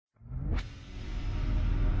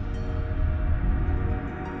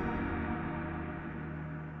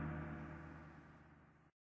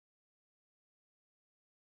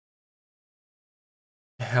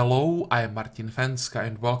Hello, I am Martin Fencka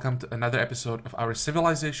and welcome to another episode of our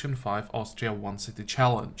Civilization 5 Austria One-city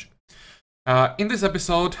challenge. In this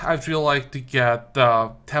episode, I'd really like to get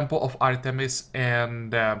the Temple of Artemis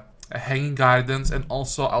and Hanging Gardens, and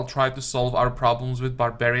also I'll try to solve our problems with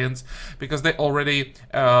barbarians because they already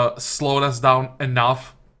slowed us down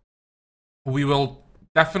enough. We will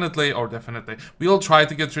definitely, we will try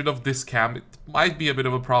to get rid of this camp. It might be a bit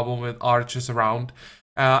of a problem with archers around.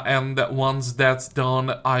 And once that's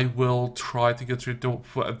done, I will try to get rid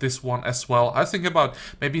of this one as well. I was thinking about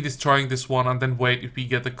maybe destroying this one and then wait if we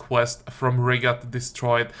get a quest from Riga to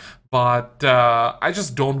destroy it. But I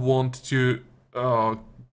just don't want to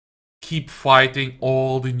keep fighting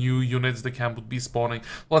all the new units the camp would be spawning.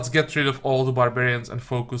 Let's get rid of all the barbarians and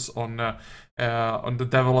focus on the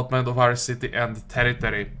development of our city and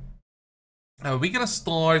territory. We're gonna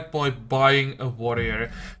start by buying a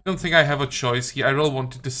warrior. I don't think I have a choice here. I really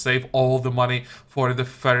wanted to save all the money for the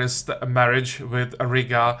first marriage with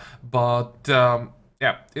Riga, but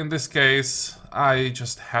yeah, in this case, I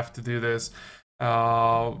just have to do this.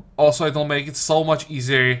 Also, it'll make it so much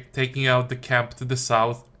easier taking out the camp to the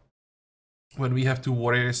south when we have two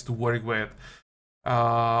warriors to work with.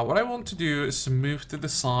 What I want to do is move to the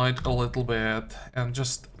side a little bit and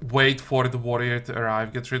just wait for the warrior to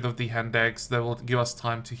arrive, get rid of the hand decks. That will give us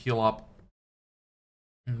time to heal up.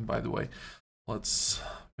 And by the way, let's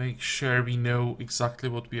make sure we know exactly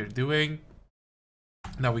what we are doing.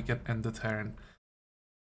 Now we can end the turn.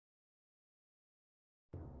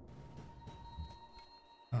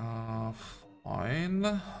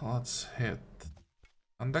 Fine. Let's hit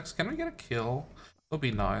hand decks. Can we get a kill? That'll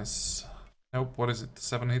be nice. Nope, what is it?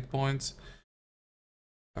 7 hit points.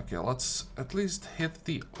 Okay, let's at least hit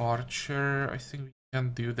the archer. I think we can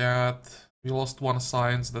do that. We lost one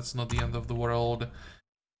science, that's not the end of the world.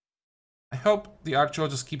 I hope the archer will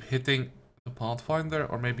just keep hitting the Pathfinder,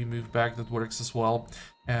 or maybe move back, that works as well.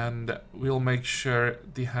 And we'll make sure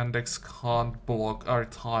the hand-decks can't block our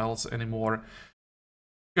tiles anymore.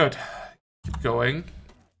 Good. Keep going.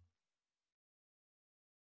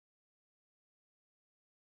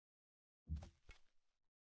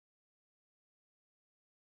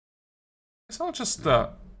 So I'll just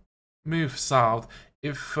move south.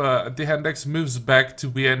 If the Hendex moves back to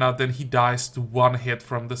Vienna, then he dies to one hit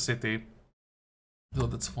from the city. So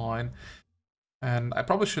that's fine. And I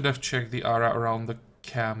probably should have checked the area around the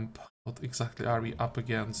camp. What exactly are we up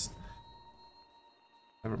against?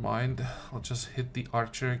 Never mind. I'll just hit the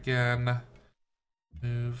archer again.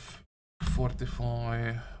 Move.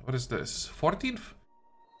 Fortify. What is this? 14th?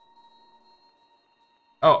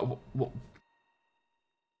 Oh,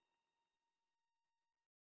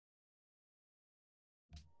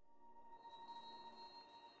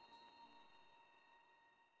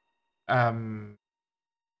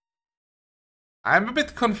 I'm a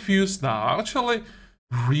bit confused now. I'm actually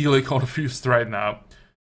really confused right now.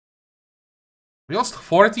 We lost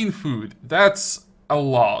 14 food. That's a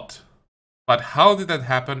lot. But how did that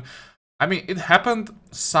happen? I mean, it happened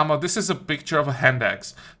somehow. This is a picture of a hand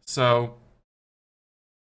axe. So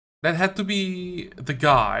that had to be the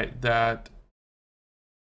guy that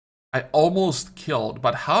I almost killed.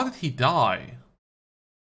 But how did he die?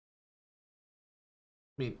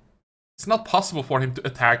 I mean, it's not possible for him to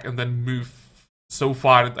attack and then move so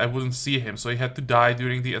far that I wouldn't see him, so he had to die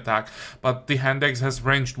during the attack. But the hand axe has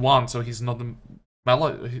ranged 1, so he's not a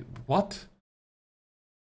melee. What?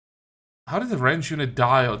 How did the range unit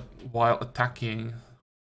die while attacking?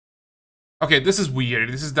 Okay, this is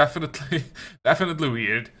weird. This is definitely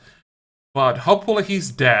weird. But hopefully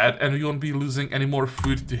he's dead and we won't be losing any more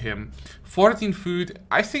food to him. 14 food.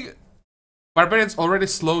 I think barbarians already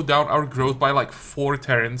slowed down our growth by like 4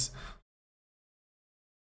 turns.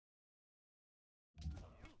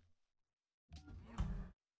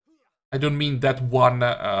 I don't mean that one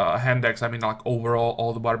hand axe, I mean like overall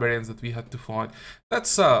all the barbarians that we had to fight.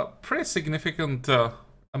 That's a pretty significant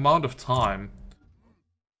amount of time.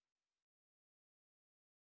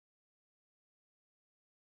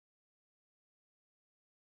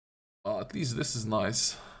 Well, at least this is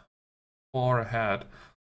nice. Far ahead.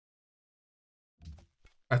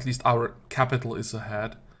 At least our capital is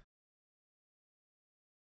ahead.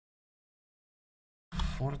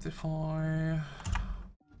 Fortify.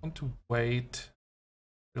 Want to wait,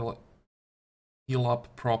 heal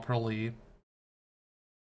up properly.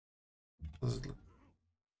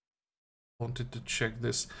 Wanted to check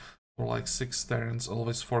this for like 6 turns,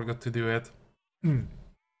 always forgot to do it.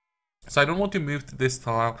 So I don't want to move to this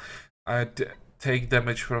tile. I'd take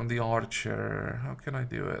damage from the archer. How can I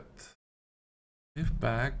do it? Move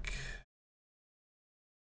back.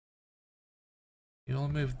 You'll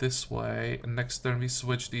move this way, and next turn we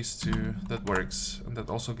switch these two. That works, and that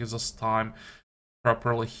also gives us time to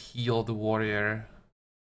properly heal the warrior.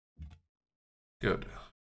 Good.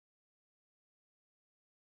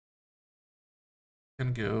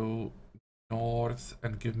 Can go north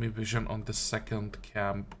and give me vision on the second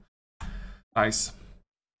camp. Nice.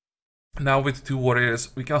 Now with 2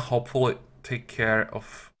 warriors, we can hopefully take care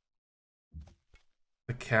of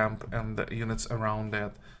the camp and the units around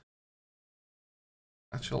it.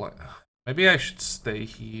 Actually, maybe I should stay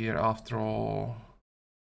here after all.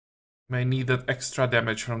 May need that extra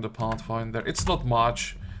damage from the Pathfinder. It's not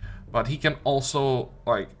much, but he can also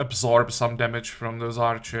like absorb some damage from those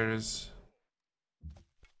archers.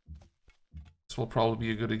 This will probably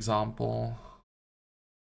be a good example.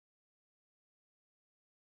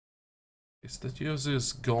 Is that Yozu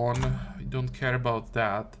is gone? We don't care about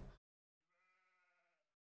that.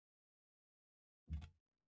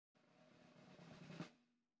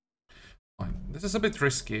 Fine. This is a bit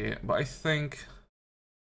risky, but I think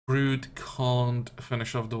Brood can't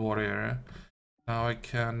finish off the warrior. Now I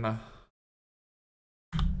can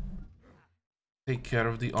take care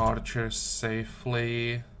of the archers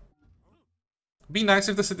safely. Be nice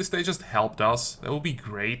if the city state just helped us. That would be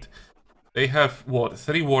great. They have, what,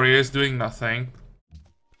 3 warriors doing nothing.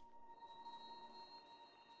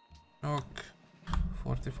 Shock.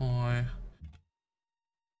 Fortify.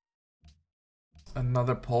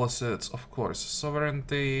 Another policy, it's of course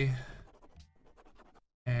sovereignty.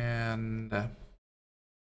 And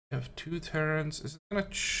we have 2 turns. Is it gonna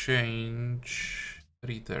change?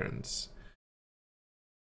 3 turns.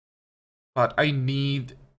 But I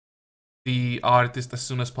need the artist as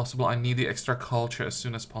soon as possible. I need the extra culture as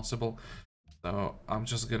soon as possible. So I'm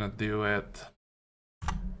just gonna do it.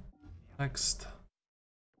 Next.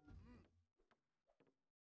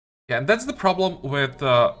 Yeah, and that's the problem with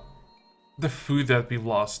the food that we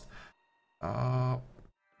lost.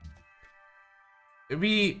 If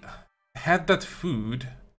we had that food,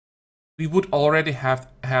 we would already have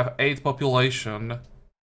 8 population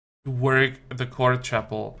to work at the court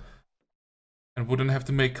chapel and wouldn't have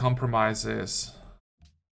to make compromises.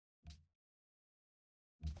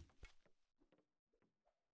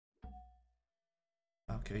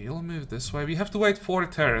 Okay, you'll move this way. We have to wait 4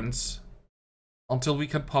 turns until we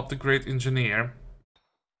can pop the Great Engineer.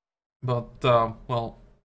 But, well,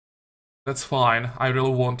 that's fine. I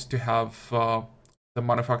really want to have the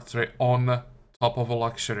manufactory on top of a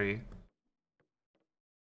luxury.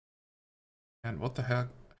 And what the heck?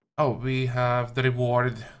 Oh, we have the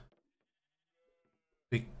reward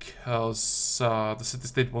because the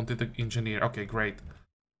city-state wanted the engineer. Okay, great.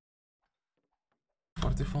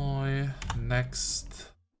 Fortify.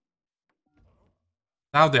 Next.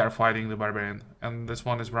 Now they are fighting the barbarian, and this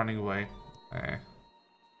one is running away. Okay.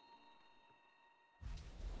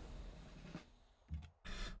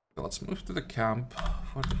 Let's move to the camp.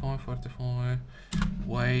 Fortify, fortify.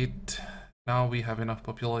 Wait. Now we have enough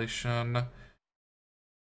population.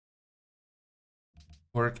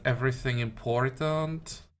 Work everything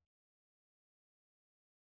important.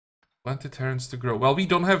 20 turns to grow. Well, we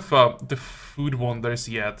don't have the food wonders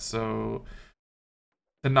yet, so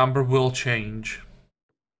the number will change.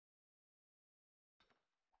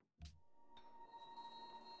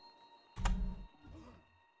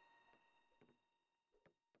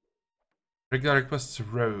 Riga requests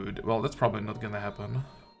road. Well, that's probably not gonna happen.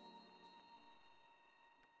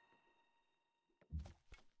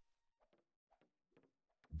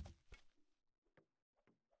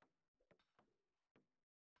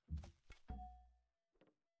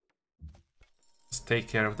 Let's take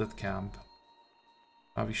care of that camp.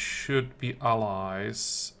 We should be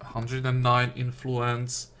allies. 109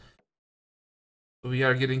 influence. We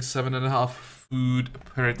are getting 7.5 food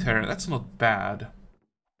per turn. That's not bad.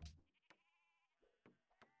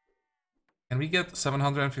 And we get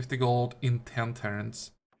 750 gold in 10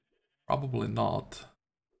 turns. Probably not.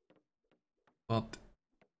 But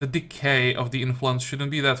the decay of the influence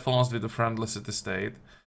shouldn't be that fast with the friendly city state.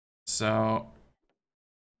 So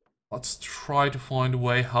let's try to find a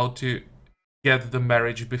way how to get the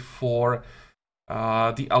marriage before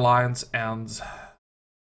the alliance ends.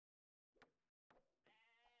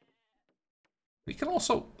 We can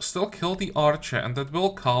also still kill the archer, and that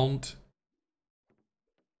will count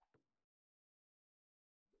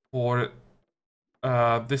for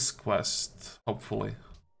this quest, hopefully.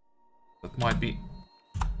 That might be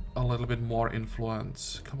a little bit more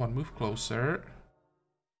influence. Come on, move closer.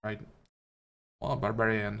 Right. Oh,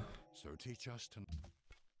 barbarian. So teach us to...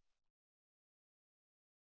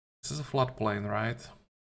 This is a floodplain, right?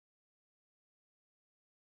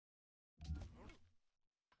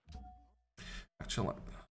 Actually,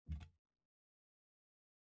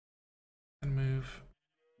 and move.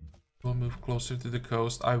 We'll move closer to the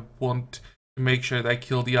coast. I want to make sure that I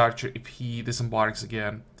kill the archer if he disembarks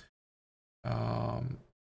again.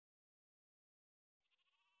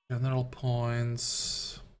 General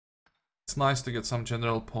points. It's nice to get some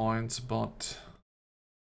general points, but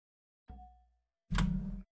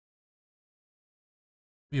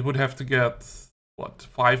we would have to get, what,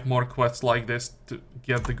 5 more quests like this to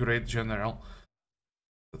get the Great General.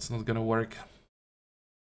 That's not gonna work.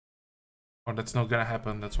 Or that's not gonna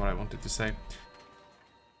happen, that's what I wanted to say.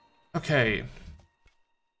 Okay.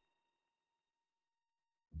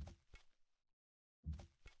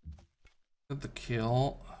 The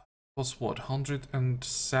kill was what,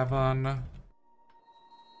 107?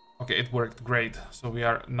 Okay, it worked great. So we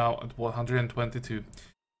are now at 122.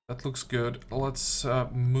 That looks good. Let's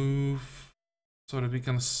move so that we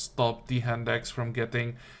can stop the Handex from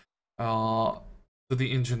getting to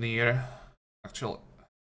the engineer. Actually,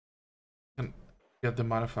 can get the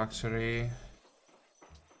manufactory.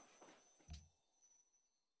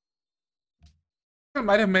 I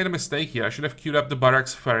might have made a mistake here. I should have queued up the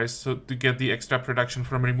barracks first so to get the extra production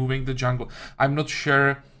from removing the jungle. I'm not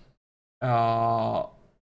sure if I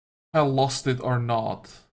lost it or not.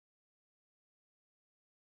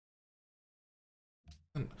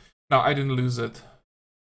 No, I didn't lose it.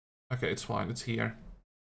 Okay, it's fine. It's here.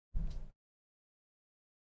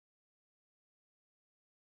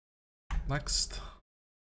 Next.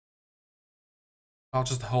 I'll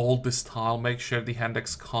just hold this tile, make sure the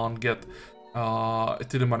Handex can't get to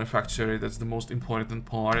the manufacturer. That's the most important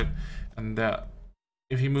part. And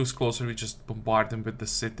if he moves closer, we just bombard him with the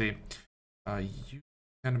city. You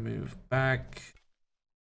can move back.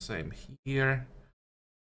 Same here.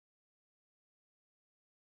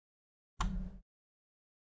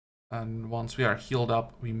 And once we are healed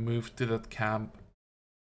up, we move to that camp.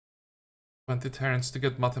 20 turns to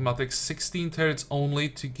get mathematics, 16 turns only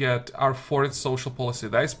to get our fourth social policy.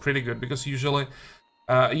 That is pretty good, because usually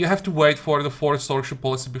you have to wait for the fourth social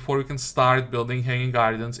policy before we can start building hanging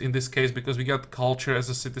gardens. In this case, because we got culture as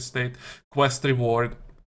a city-state quest reward,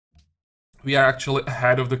 we are actually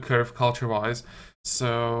ahead of the curve culture-wise.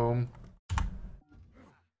 So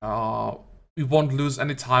we won't lose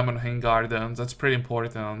any time on hanging gardens. That's pretty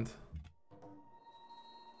important.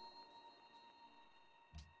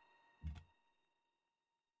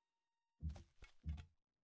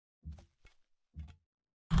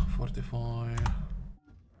 Fortify.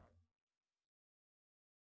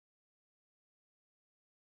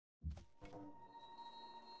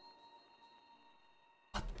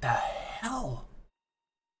 What the hell?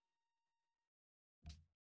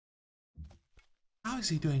 How is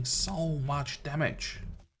he doing so much damage?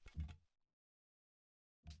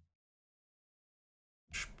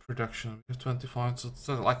 Production, 25, so it's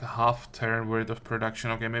like a half turn worth of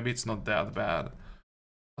production. Okay, maybe it's not that bad.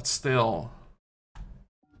 But still.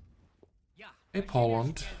 Hey,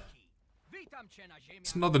 Poland.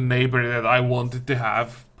 It's not the neighbor that I wanted to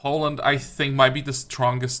have. Poland, I think, might be the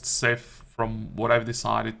strongest civ from what I've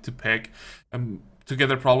decided to pick.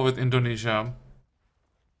 Together probably with Indonesia.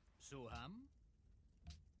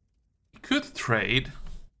 We could trade.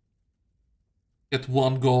 Get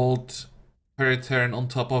 1 gold per turn on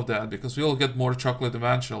top of that, because we'll get more chocolate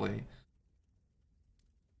eventually.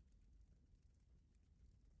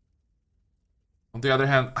 On the other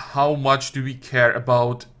hand, how much do we care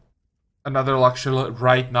about another luxury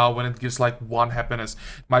right now when it gives like 1 happiness?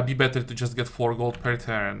 Might be better to just get 4 gold per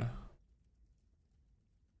turn.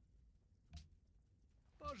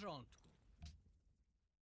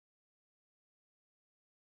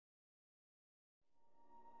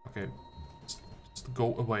 Okay, just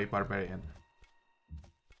go away, barbarian.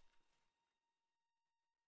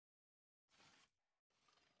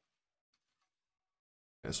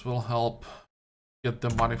 This will help get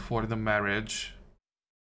the money for the marriage.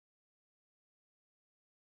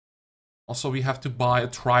 Also, we have to buy a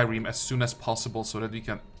trireme as soon as possible so that we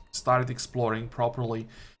can start exploring properly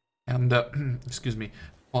and, excuse me,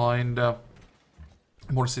 find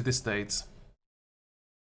more city-states.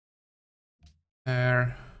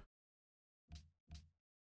 There.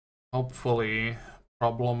 Hopefully,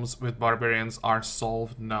 problems with barbarians are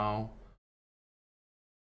solved now.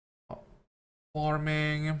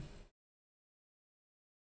 Farming.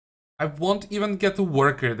 I won't even get a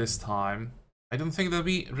worker this time. I don't think that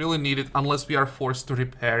we really need it unless we are forced to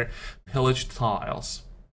repair pillaged tiles.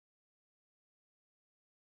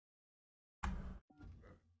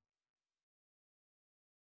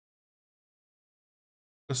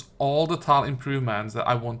 Because all the tile improvements that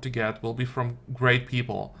I want to get will be from great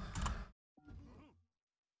people.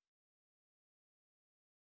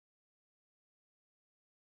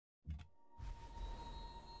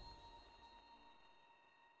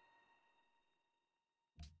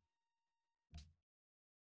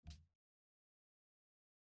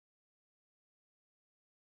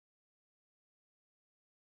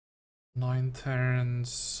 9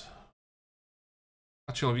 turns.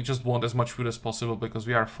 Actually, we just want as much food as possible because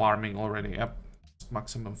we are farming already. Yep,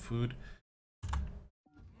 maximum food.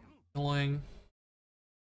 Killing.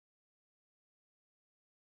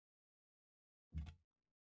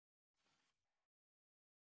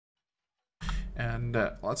 And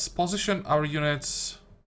let's position our units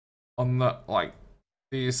on the, like,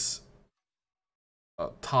 these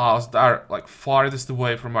tiles that are like farthest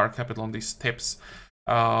away from our capital on these tips,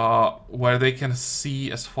 where they can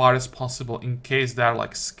see as far as possible in case there are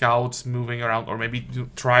like scouts moving around or maybe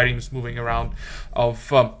triremes moving around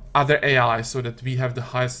of other AI, so that we have the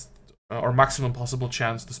highest or maximum possible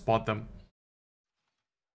chance to spot them.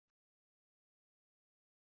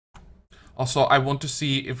 Also, I want to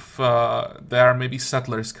see if there are maybe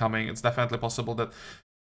settlers coming. It's definitely possible that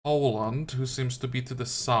Poland, who seems to be to the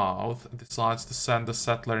south, decides to send a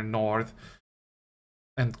settler north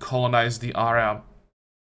and colonize the area.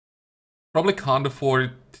 Probably can't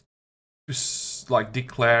afford to like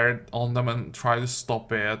declare on them and try to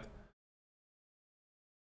stop it,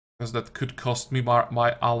 because that could cost me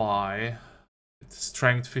my ally. It's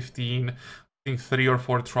strength 15. I think 3 or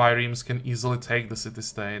 4 triremes can easily take the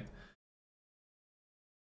city-state.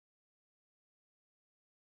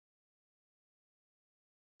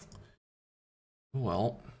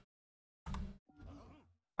 Well,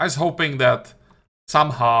 I was hoping that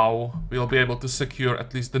somehow we'll be able to secure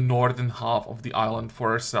at least the northern half of the island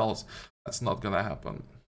for ourselves. That's not gonna happen.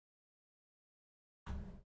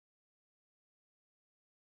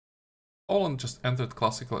 Poland just entered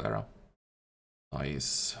classical era.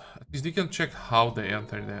 Nice. At least you can check how they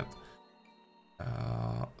entered it.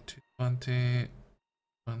 220,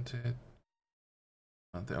 20,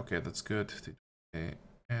 20. Okay, that's good. 220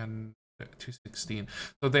 and 216.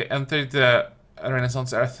 So they entered the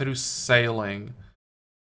Renaissance era through sailing.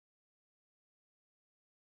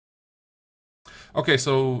 Okay,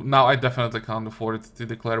 so now I definitely can't afford to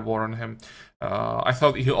declare war on him. I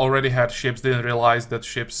thought he already had ships, didn't realize that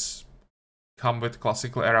ships come with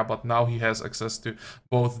classical era, but now he has access to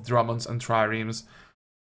both Drummonds and triremes.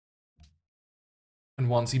 And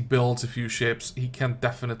once he builds a few ships, he can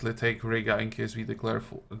definitely take Riga in case we declare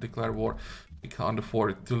war. We can't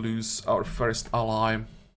afford to lose our first ally.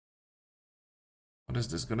 What is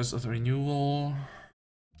this? Goddess of renewal.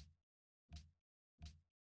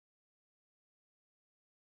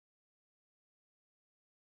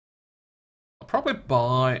 I'll probably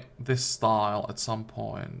buy this style at some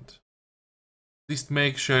point. At least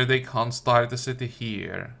make sure they can't start the city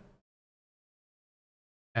here.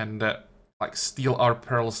 And like steal our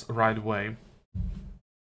pearls right away.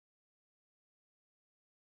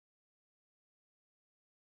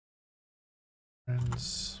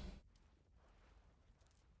 Friends.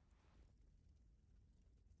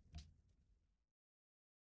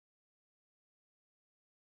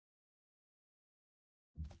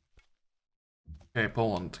 Okay,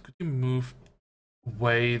 Poland, could you move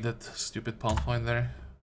away that stupid pawn there?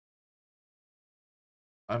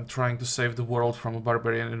 I'm trying to save the world from a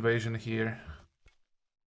barbarian invasion here.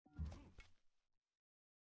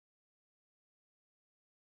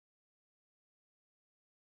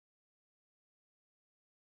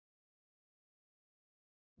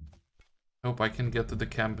 Hope I can get to the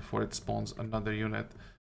camp before it spawns another unit.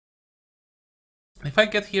 If I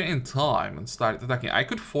get here in time and start attacking, I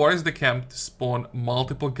could force the camp to spawn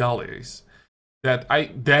multiple galleys that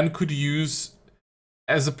I then could use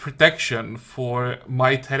as a protection for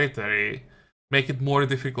my territory. Make it more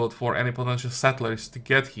difficult for any potential settlers to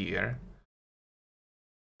get here.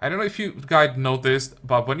 I don't know if you guys noticed,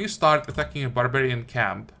 but when you start attacking a barbarian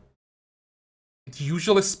camp, it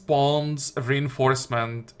usually spawns a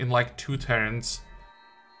reinforcement in like 2 turns.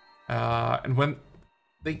 And when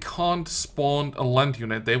they can't spawn a land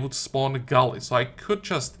unit, they would spawn a galley. So I could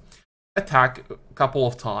just attack a couple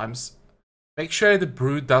of times, make sure the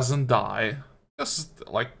brute doesn't die, just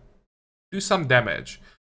like do some damage,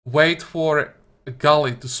 wait for a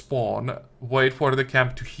galley to spawn, wait for the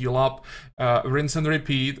camp to heal up, rinse and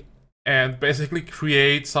repeat, and basically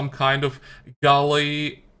create some kind of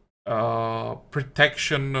galley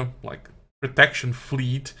protection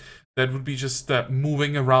fleet that would be just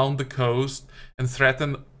moving around the coast and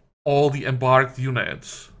threaten all the embarked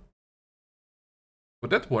units.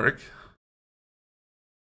 Would that work?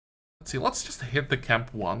 Let's see, let's just hit the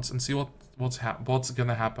camp once and see what's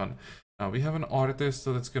gonna happen. Now we have an artist,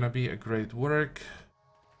 so that's gonna be a great work.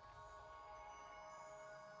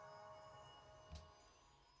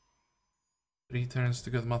 Three turns to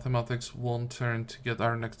get mathematics, 1 turn to get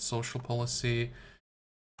our next social policy.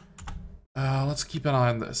 Let's keep an eye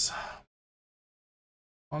on this.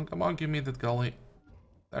 Come on, give me that gully.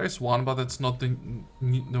 There is one, but it's not the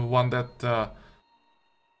one that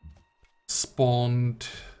spawned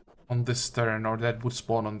on this turn, or that would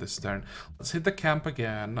spawn on this turn. Let's hit the camp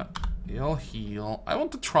again. He'll heal. I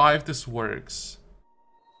want to try if this works.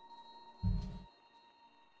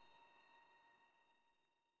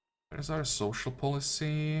 There's our social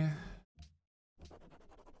policy.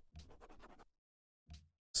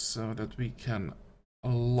 So that we can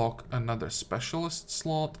unlock another specialist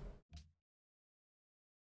slot.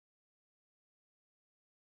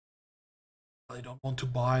 I don't want to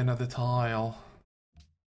buy another tile.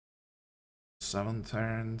 7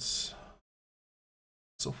 turns.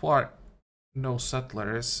 So far, no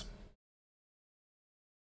settlers.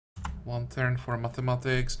 1 turn for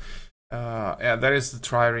mathematics. Yeah, there is the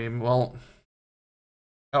trireme. Well,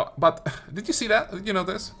 oh, but did you see that? Did you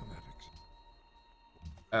notice?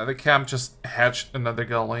 The camp just hatched another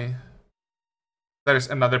gully. There's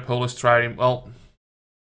another Polish trireme. Well,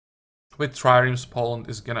 with triremes, Poland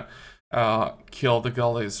is gonna kill the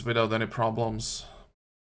gullies without any problems.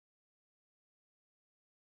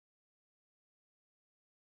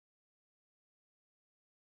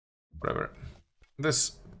 Whatever.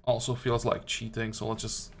 This also feels like cheating, so let's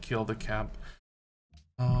just kill the camp.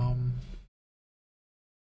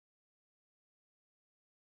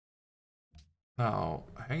 Now,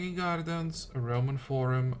 Hanging Gardens, a Roman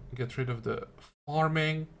Forum, get rid of the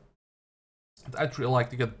farming. I'd really like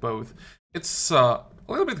to get both. It's a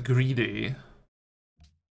little bit greedy.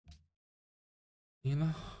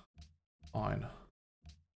 Fine.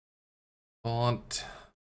 But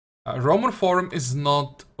Roman Forum is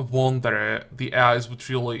not one that the AIs would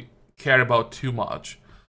really care about too much.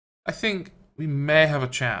 I think we may have a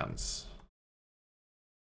chance.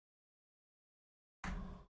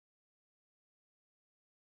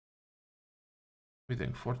 We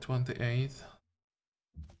think 428.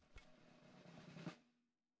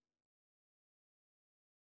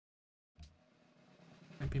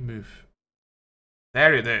 Maybe move.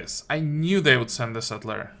 There it is. I knew they would send the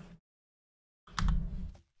settler.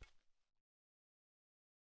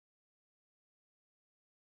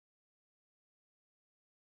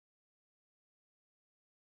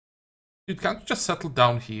 You can't just settle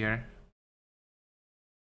down here.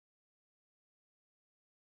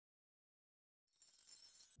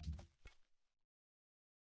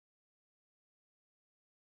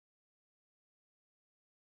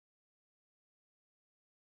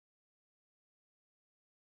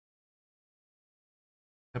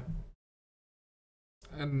 Yep.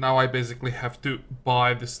 And now I basically have to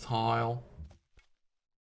buy this tile.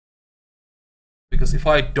 Because if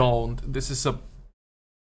I don't, this is a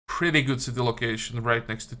pretty good city location right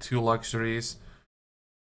next to 2 luxuries.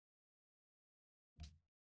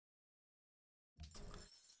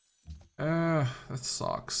 That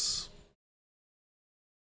sucks.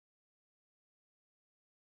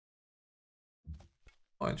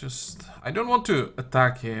 I don't want to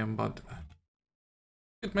attack him, but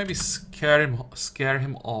it maybe scare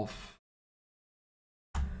him off.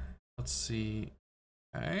 Let's see.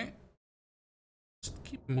 Okay. Just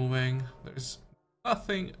keep moving. There's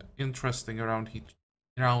nothing interesting around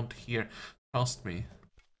here. Trust me.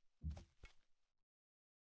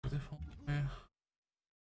 45.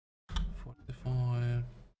 45.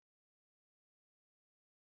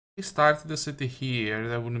 If we started the city here,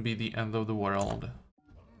 that wouldn't be the end of the world.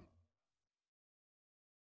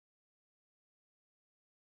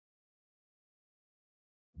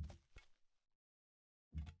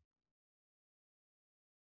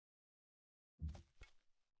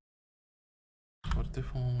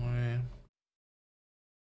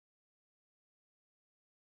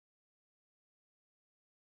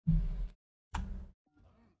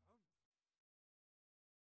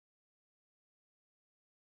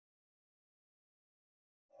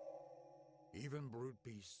 Even brute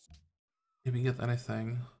beasts. Did we get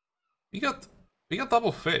anything? We got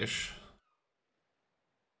double fish.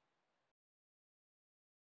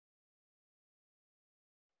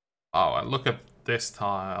 Oh, and look at this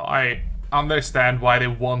tile. I understand why they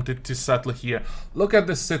wanted to settle here. Look at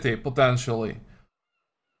this city, potentially.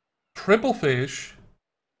 Triple fish.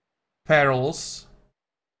 Perils.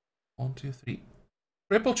 1, 2, 3.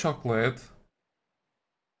 Triple chocolate.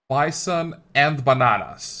 Bison and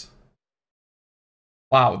bananas.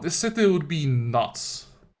 Wow, this city would be nuts.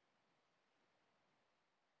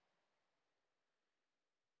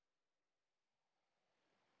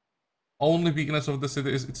 Only weakness of the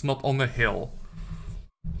city is it's not on the hill.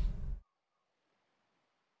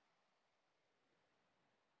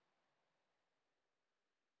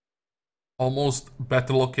 Almost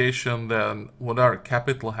better location than what our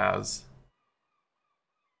capital has.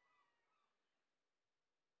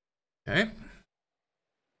 Okay.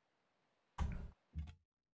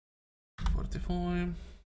 45.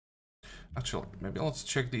 Actually, maybe let's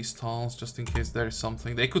check these tiles just in case there is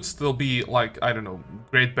something. They could still be like, I don't know,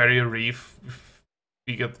 Great Barrier Reef. If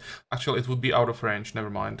we get... Actually, it would be out of range, never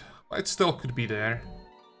mind. But it still could be there.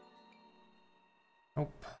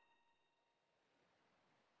 Nope.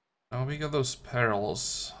 Now we got those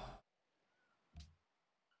perils.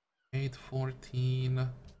 814.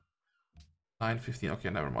 915. Okay,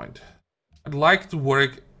 never mind. I'd like to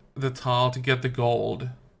work the tile to get the gold.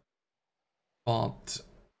 But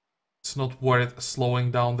it's not worth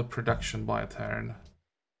slowing down the production by a turn.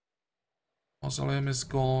 Mausoleum is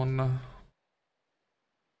gone.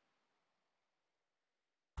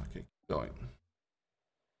 Okay, keep going.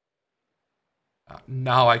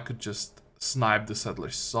 Now I could just snipe the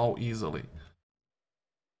settlers so easily.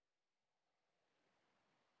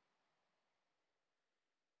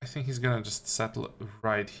 I think he's gonna just settle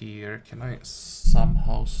right here. Can I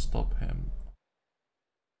somehow stop him?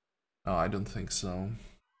 No, I don't think so.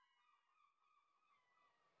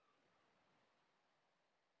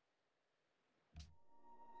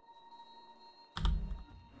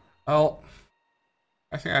 Well,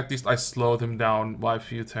 I think at least I slowed him down by a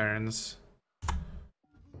few turns.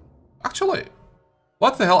 Actually,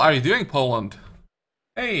 what the hell are you doing, Poland?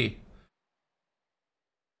 Hey!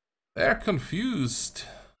 They're confused.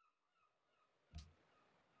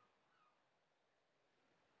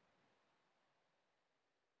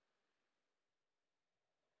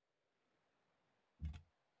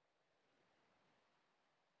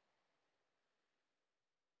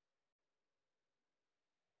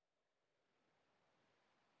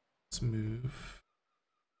 Let's move.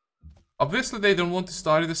 Obviously, they don't want to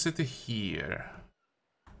start the city here.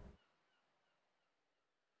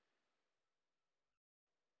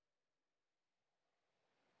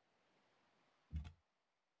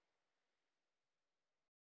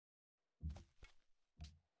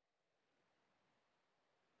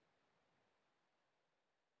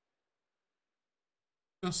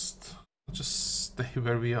 Just stay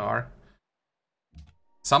where we are.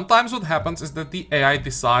 Sometimes what happens is that the AI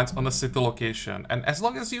decides on a city location, and as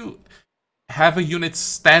long as you have a unit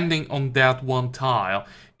standing on that one tile,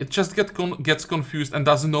 it just gets confused and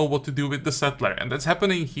doesn't know what to do with the settler, and that's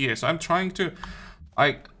happening here. So I'm trying to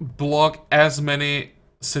like block as many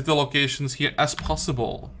city locations here as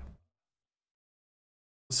possible,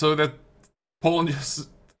 so that Poland just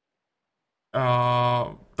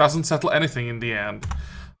doesn't settle anything in the end. I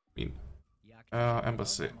mean,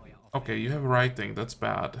 embassy. Okay, you have writing, that's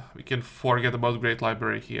bad. We can forget about Great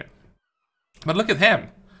Library here. But look at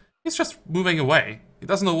him! He's just moving away. He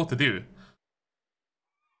doesn't know what to do.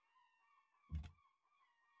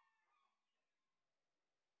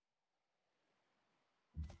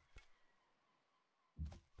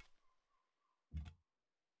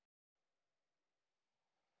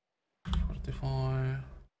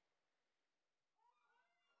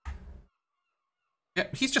 Yeah,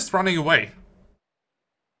 he's just running away.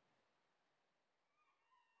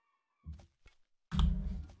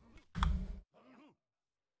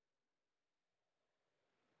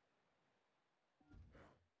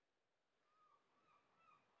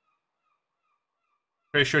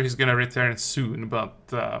 Pretty sure he's gonna return soon, but,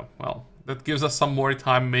 well, that gives us some more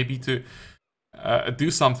time maybe to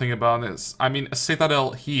do something about this. I mean, a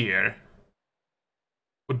citadel here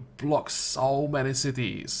would block so many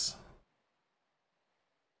cities.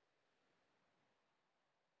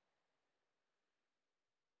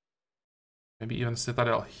 Maybe even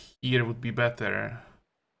citadel here would be better.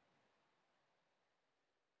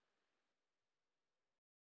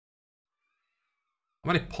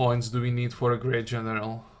 How many points do we need for a great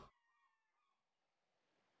general?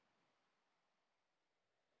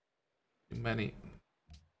 Many.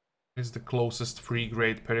 Is the closest free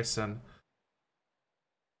grade person.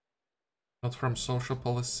 Not from social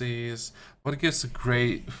policies. What gives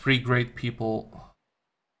great free grade people?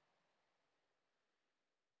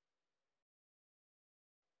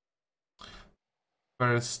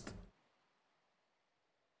 First,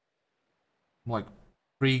 like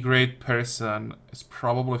free grade person is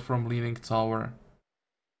probably from Leaning Tower.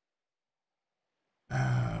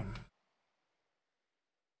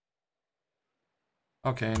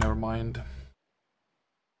 Okay, never mind.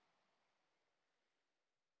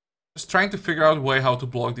 Just trying to figure out a way how to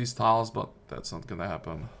block these tiles, but that's not gonna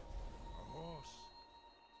happen.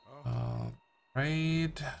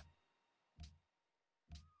 Trade.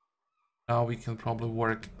 Now we can probably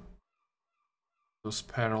work those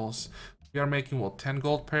perils. We are making what, 10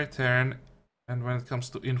 gold per turn, and when it comes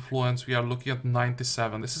to influence we are looking at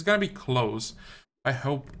 97. This is gonna be close. I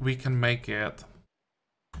hope we can make it.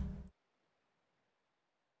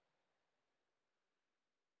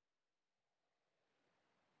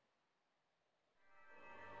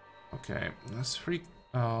 Okay, that's free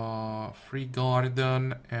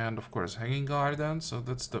garden and of course hanging garden. So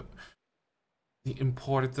that's the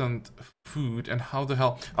important food. And how the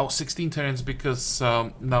hell? Oh, 16 turns because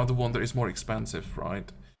now the wonder is more expensive,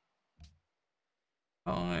 right?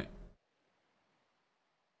 Alright.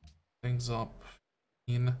 Things up.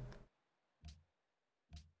 In.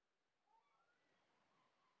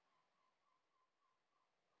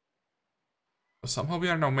 Somehow we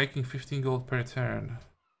are now making 15 gold per turn.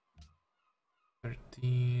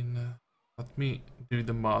 13. Let me do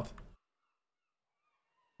the math.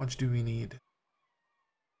 How much do we need?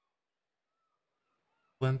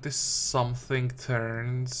 20 something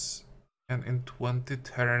turns. And in 20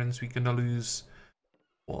 turns we're gonna lose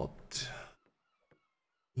what?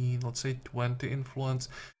 Let's say 20 influence.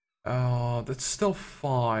 That's still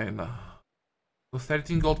fine. So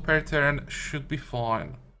 13 gold per turn should be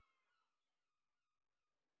fine.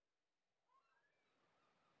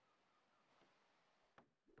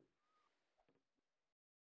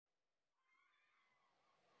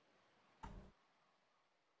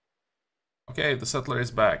 Okay, the settler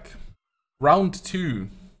is back. Round 2.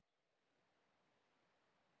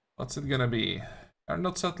 What's it gonna be? Are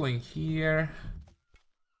not settling here.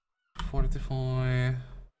 Fortify.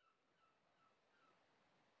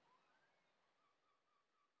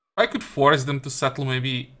 I could force them to settle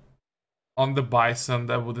maybe on the bison.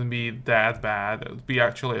 That wouldn't be that bad. It would be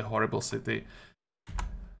actually a horrible city.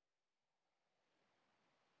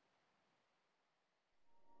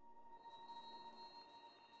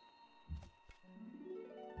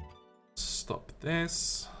 Stop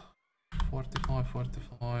this. Fortify,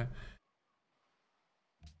 fortify.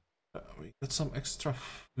 We got some extra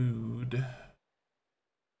food.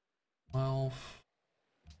 12,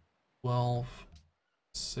 12,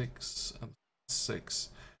 6, and 6.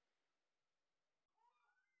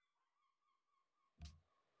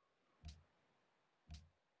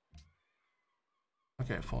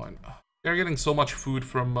 Okay, fine. They're getting so much food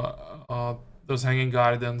from those hanging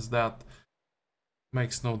gardens that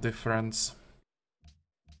makes no difference.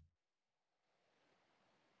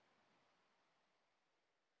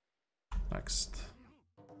 Next.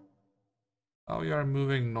 Oh, we are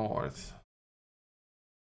moving north.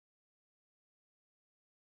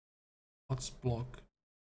 Let's block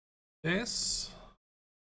this.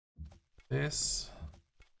 This.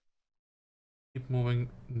 Keep moving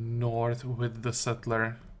north with the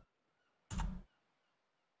settler.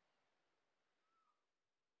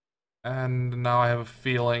 And now I have a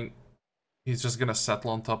feeling he's just gonna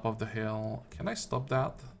settle on top of the hill. Can I stop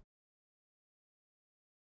that?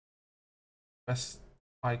 Best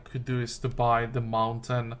I could do is to buy the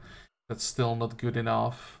mountain. That's still not good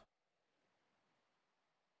enough.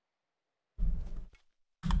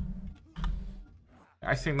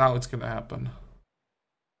 I think now it's gonna happen.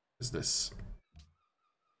 Is this?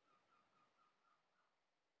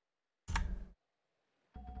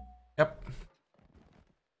 Yep.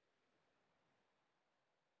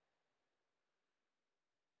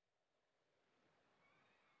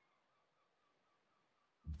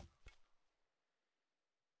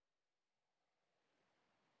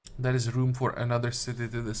 There is room for another city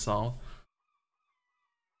to the south.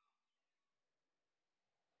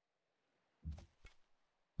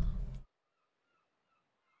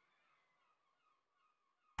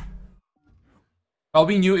 Well,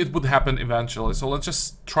 we knew it would happen eventually, so let's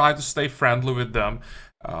just try to stay friendly with them.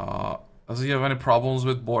 Does he have any problems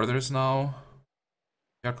with borders now?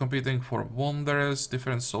 They are competing for wonders,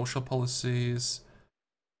 different social policies,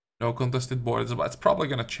 no contested borders, but it's probably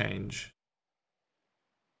gonna change.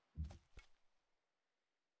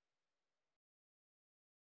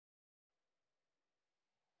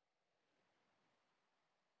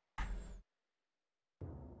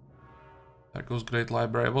 There goes Great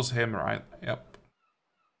Library. It was him, right? Yep.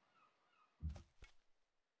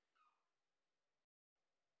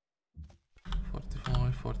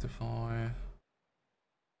 Fortify, fortify.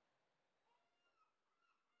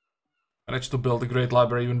 Managed to build a Great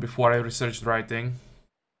Library even before I researched writing.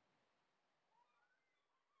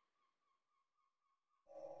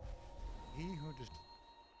 He who does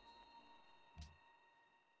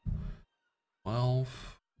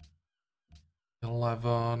 12,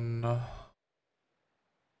 11.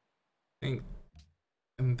 I think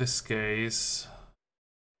in this case,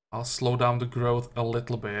 I'll slow down the growth a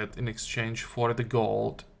little bit in exchange for the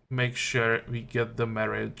gold. Make sure we get the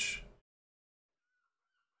marriage.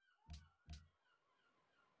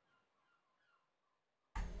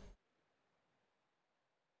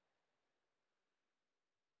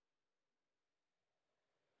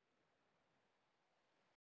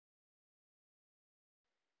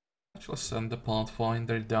 Let's send the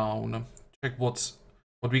pathfinder down. Check what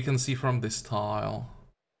we can see from this tile.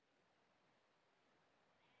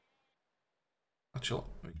 Actually,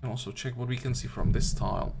 we can also check what we can see from this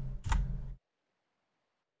tile.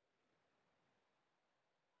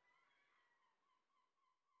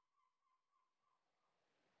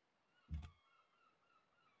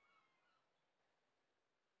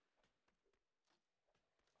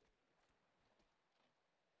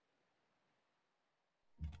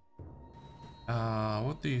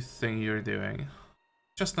 What do you think you're doing?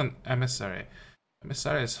 Just an emissary.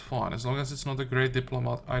 Emissary is fine, as long as it's not a great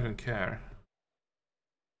diplomat, I don't care.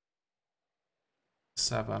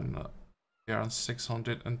 7. We are on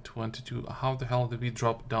 622. How the hell did we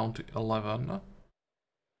drop down to 11?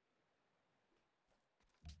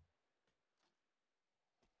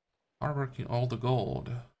 Are working all the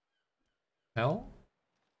gold. Hell?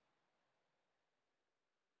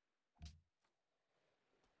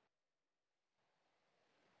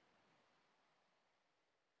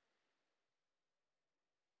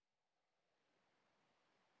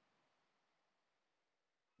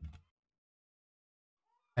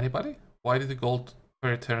 Anybody? Why did the gold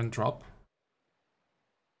per turn drop?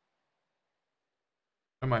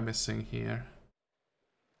 What am I missing here?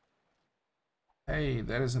 Hey,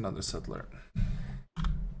 there is another settler.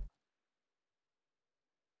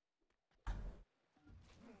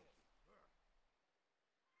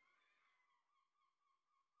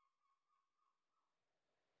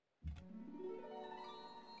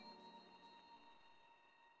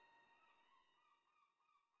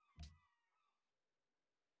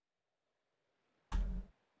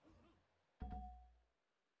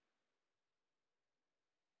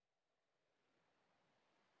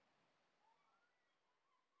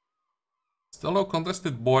 Still no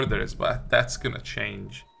contested borders, but that's gonna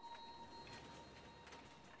change.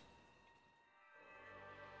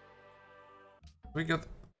 We got...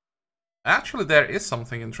 Actually, there is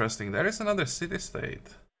something interesting. There is another city-state.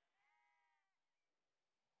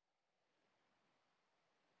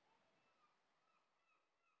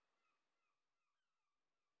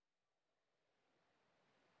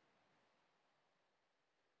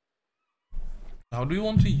 How do you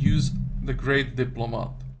want to use the Great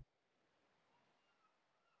Diplomat?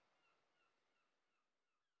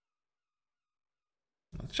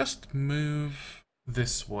 Let's just move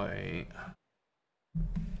this way.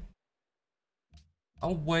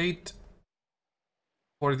 I'll wait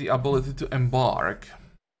for the ability to embark.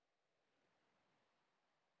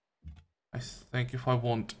 I think if I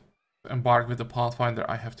want to embark with the Pathfinder,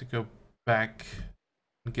 I have to go back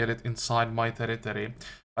and get it inside my territory.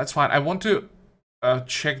 That's fine. I want to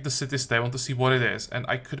check the city-state. I want to see what it is. And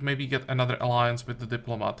I could maybe get another alliance with the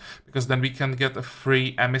Diplomat, because then we can get a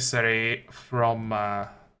free emissary from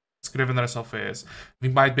Scrivener's office. We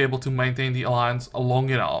might be able to maintain the alliance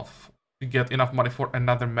long enough to get enough money for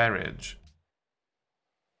another marriage.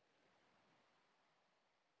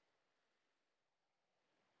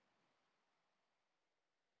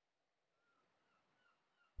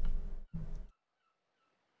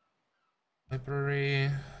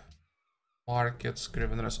 Library, market,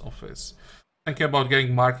 Scrivener's office. Thinking about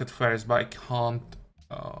getting market fairs, but I can't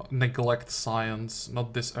neglect science,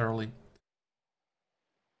 not this early.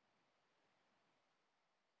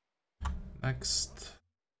 Next.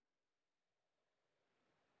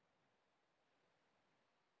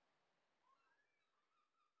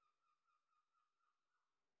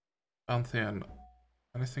 Pantheon.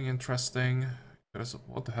 Anything interesting?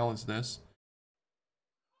 What the hell is this?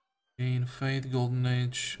 Gain Fate, Golden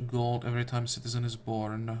Age, gold every time citizen is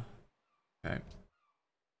born. Okay.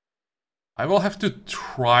 I will have to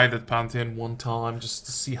try that Pantheon one time just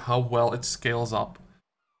to see how well it scales up.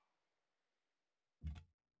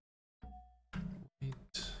 Wait.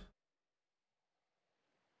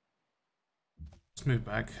 Let's move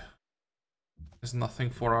back. There's nothing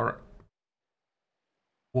for our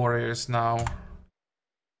warriors now.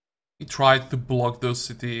 We tried to block those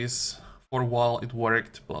cities. For a while it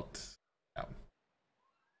worked, but yeah.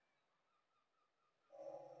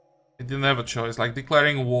 It didn't have a choice. Like,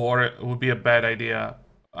 declaring war would be a bad idea.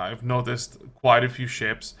 I've noticed quite a few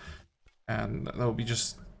ships, and that would be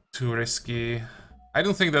just too risky. I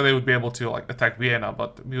don't think that they would be able to like attack Vienna,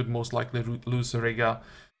 but we would most likely lose Riga.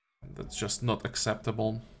 That's just not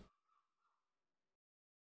acceptable.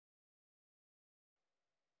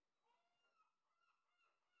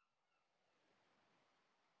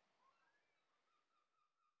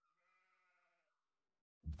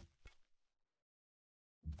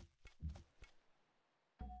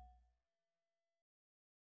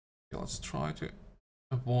 Okay, let's try to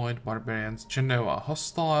avoid barbarians. Genoa,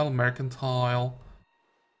 hostile, mercantile.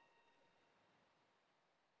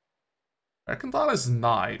 Mercantile is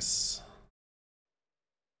nice.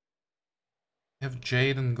 We have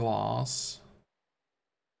jade and glass.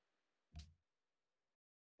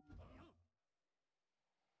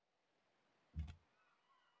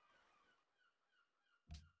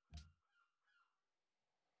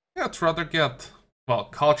 Yeah, I'd rather get... Well,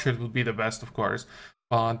 cultured would be the best, of course.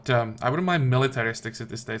 But I wouldn't mind militaristics at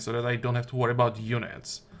this stage so that I don't have to worry about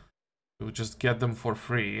units. We would just get them for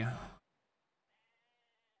free.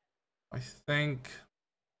 I think...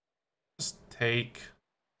 Just take...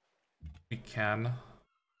 We can.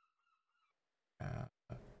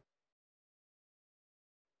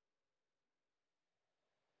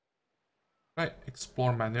 Right,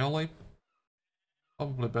 explore manually.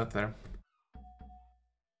 Probably better.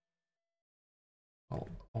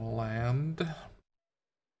 Land.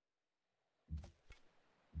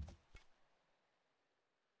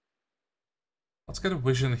 Let's get a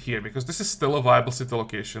vision here, because this is still a viable city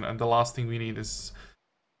location, and the last thing we need is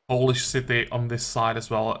Polish city on this side as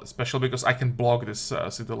well, especially because I can block this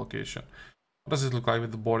city location. What does it look like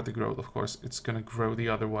with the border growth? Of course, it's gonna grow the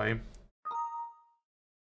other way.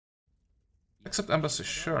 Accept embassy,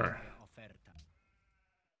 sure.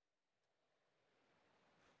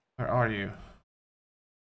 Where are you?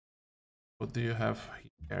 What do you have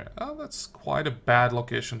here? Oh, that's quite a bad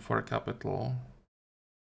location for a capital.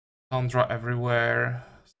 Tundra everywhere.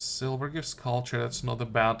 Silver gives culture, that's not a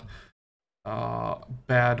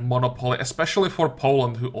bad monopoly, especially for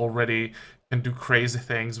Poland, who already can do crazy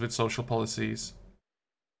things with social policies.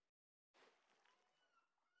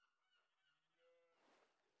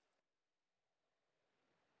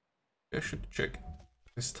 I should check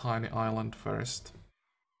this tiny island first.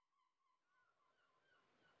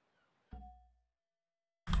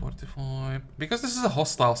 45. Because this is a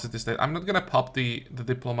hostile city-state, I'm not gonna pop the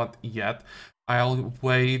diplomat yet. I'll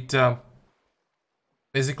wait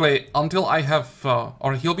basically until I have,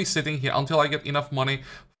 or he'll be sitting here until I get enough money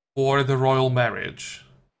for the royal marriage.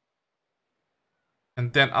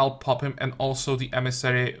 And then I'll pop him, and also the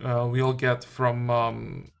emissary we'll get from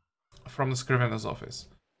the Scrivener's office.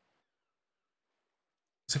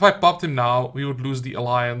 So if I popped him now, we would lose the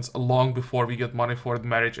alliance long before we get money for the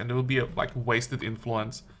marriage, and it would be a like wasted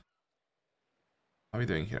influence. How are we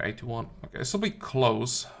doing here? 81. Okay, this will be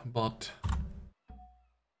close, but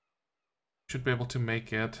should be able to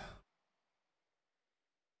make it.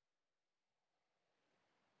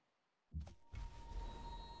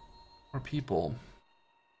 More people.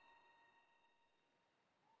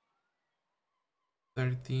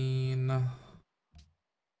 13.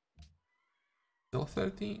 Still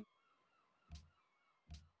 13?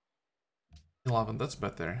 11, that's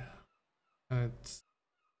better. It's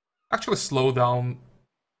actually slow down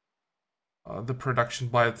the production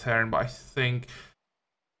by a turn, but I think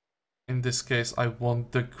in this case I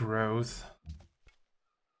want the growth.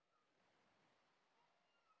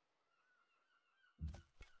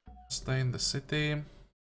 Stay in the city.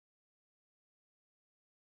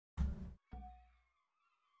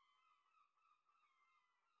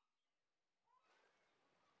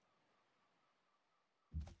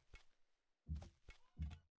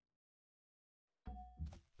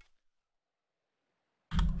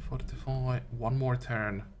 One more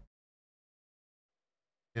turn.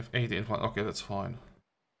 You have 80 influence. Okay, that's fine.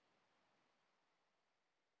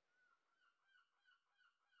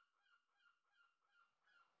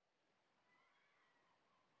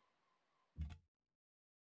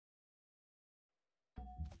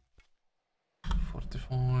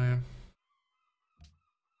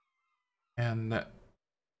 And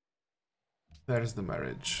there's the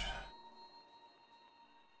marriage.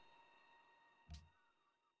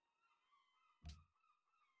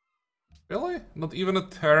 Really? Not even a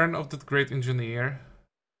turn of that great engineer?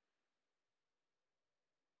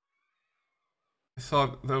 I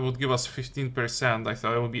thought that would give us 15%. I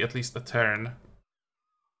thought it would be at least a turn.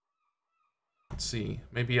 Let's see.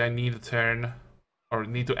 Maybe I need a turn. Or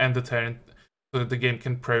need to end the turn so that the game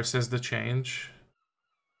can process the change.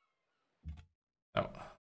 Oh.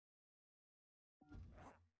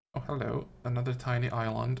 Oh, hello. Another tiny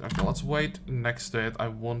island. Okay, let's wait next to it. I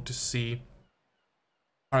want to see...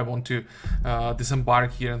 I want to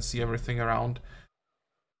disembark here and see everything around.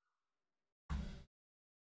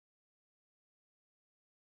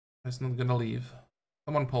 It's not gonna leave.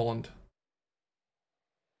 Come on, Poland.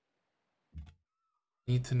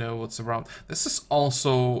 Need to know what's around. This is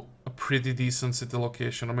also a pretty decent city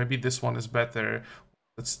location, or maybe this one is better.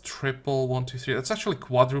 That's triple 1, 2, 3. That's actually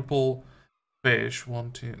quadruple fish.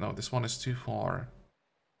 1, 2. No, this one is too far.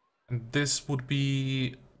 And this would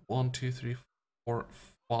be 1, 2, 3, 4,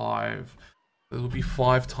 5. There would be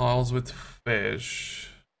 5 tiles with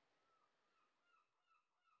fish.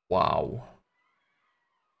 Wow.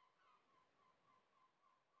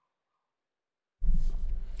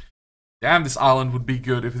 Damn, this island would be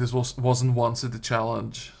good if this wasn't one-city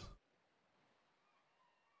challenge.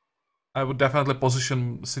 I would definitely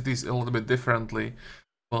position cities a little bit differently,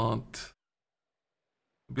 but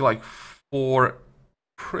it'd be like 4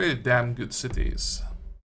 pretty damn good cities.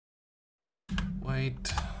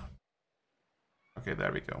 Wait. Okay,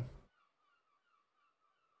 there we go.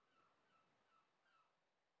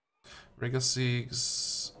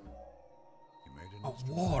 Regasix. A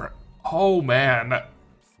war. Oh man,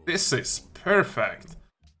 this is perfect.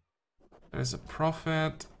 There's a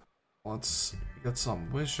prophet. Let's get some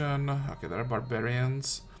vision. Okay, there are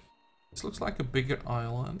barbarians. This looks like a bigger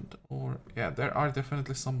island. Or yeah, there are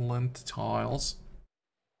definitely some lint tiles.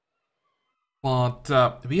 But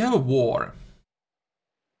we have a war.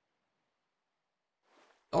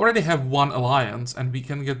 Already have one alliance, and we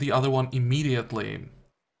can get the other one immediately.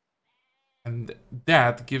 And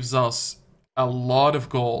that gives us a lot of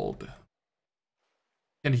gold.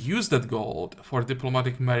 Can use that gold for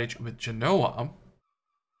diplomatic marriage with Genoa.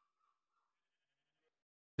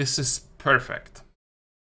 This is perfect.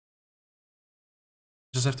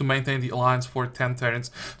 Just have to maintain the alliance for 10 turns.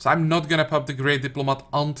 So I'm not gonna pop the Great Diplomat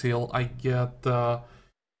until I get the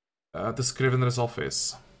Scrivener's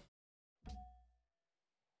office.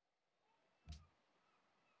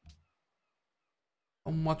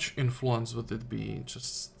 How much influence would it be?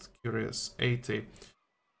 Just curious. 80.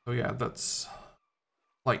 So yeah, that's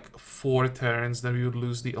like 4 turns, then we would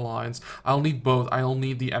lose the alliance. I'll need both. I'll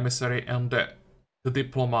need the emissary and the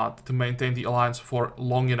diplomat to maintain the alliance for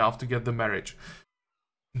long enough to get the marriage.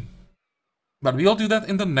 But we'll do that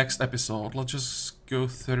in the next episode. Let's just go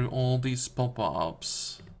through all these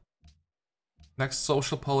pop-ups. Next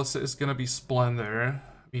social policy is gonna be Splendor.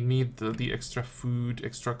 We need the extra food,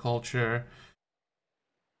 extra culture,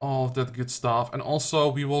 all of that good stuff. And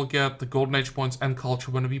also we will get the Golden Age points and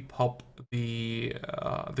culture when we pop the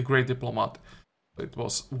Great Diplomat. It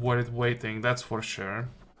was worth waiting, that's for sure.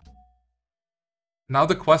 Now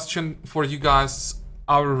the question for you guys,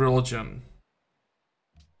 our religion.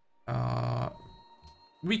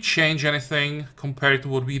 We change anything compared to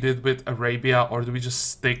what we did with Arabia, or do we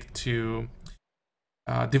just stick to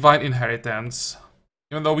Divine Inheritance?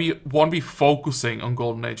 Even though we won't be focusing on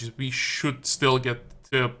Golden Ages, we should still get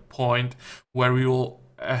to a point where we will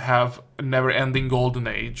have a never-ending Golden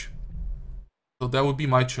Age. So that would be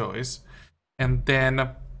my choice. And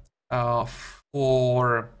then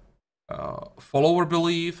for follower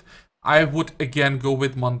belief, I would again go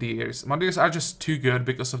with Mandirs. Mandirs are just too good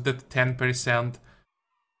because of the 10%.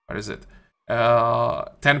 What is it?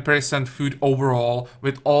 10% food overall,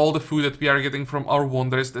 with all the food that we are getting from our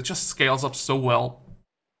wonders, that just scales up so well.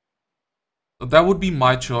 So that would be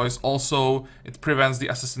my choice. Also, it prevents the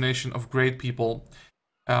assassination of great people.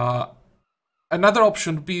 Another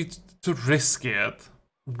option would be to risk it.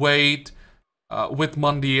 Wait with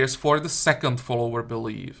Mandirs for the second follower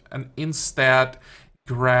belief, and instead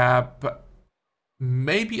grab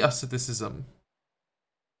maybe asceticism.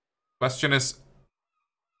 Question is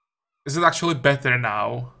it actually better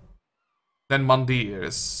now than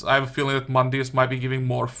Mandirs? I have a feeling that Mandirs might be giving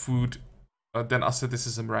more food than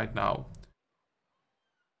asceticism right now.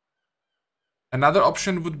 Another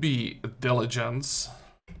option would be diligence.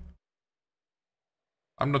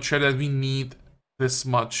 I'm not sure that we need this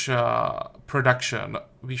much production.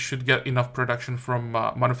 We should get enough production from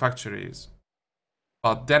manufacturers.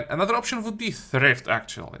 But then another option would be thrift,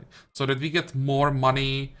 actually, so that we get more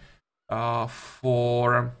money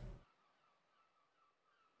for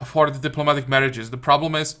the diplomatic marriages. The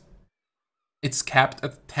problem is it's capped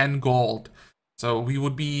at 10 gold. So we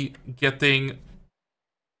would be getting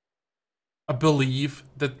a belief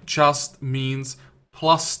that just means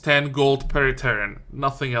plus 10 gold per turn,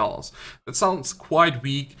 nothing else. That sounds quite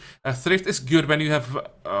weak. Thrift is good when you have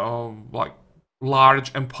like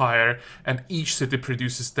large empire and each city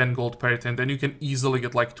produces 10 gold per turn. Then you can easily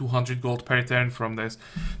get like 200 gold per turn from this.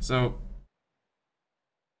 So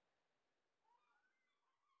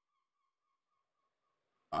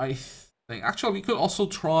I think actually we could also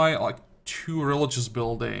try like 2 religious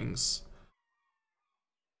buildings.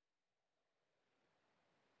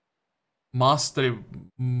 Mastery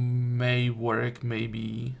may work,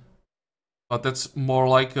 maybe. But that's more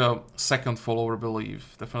like a second follower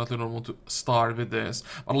belief. Definitely don't want to start with this.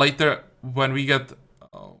 But later, when we get,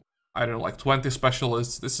 I don't know, like 20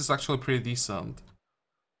 specialists, this is actually pretty decent.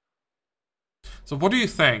 So what do you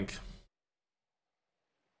think?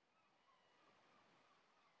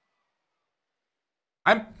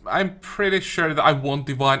 I'm pretty sure that I want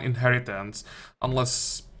Divine Inheritance,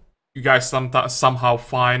 unless you guys somehow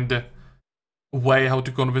find a way how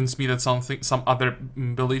to convince me that some other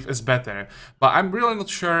belief is better. But I'm really not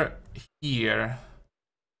sure here.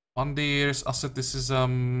 Wonders,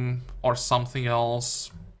 asceticism, or something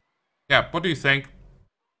else. Yeah, what do you think?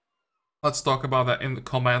 Let's talk about that in the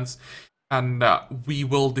comments, and we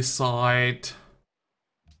will decide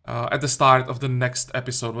at the start of the next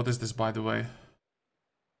episode. What is this, by the way?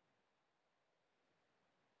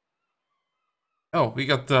 Oh, we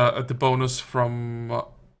got the bonus from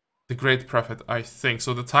the Great Prophet, I think.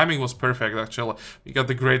 So the timing was perfect, actually. We got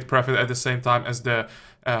the Great Prophet at the same time as the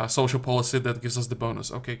social policy that gives us the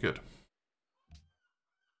bonus. Okay, good.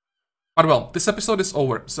 But well, this episode is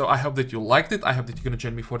over, so I hope that you liked it. I hope that you're gonna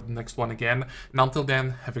join me for the next one again. And until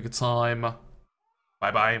then, have a good time.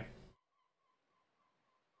 Bye-bye.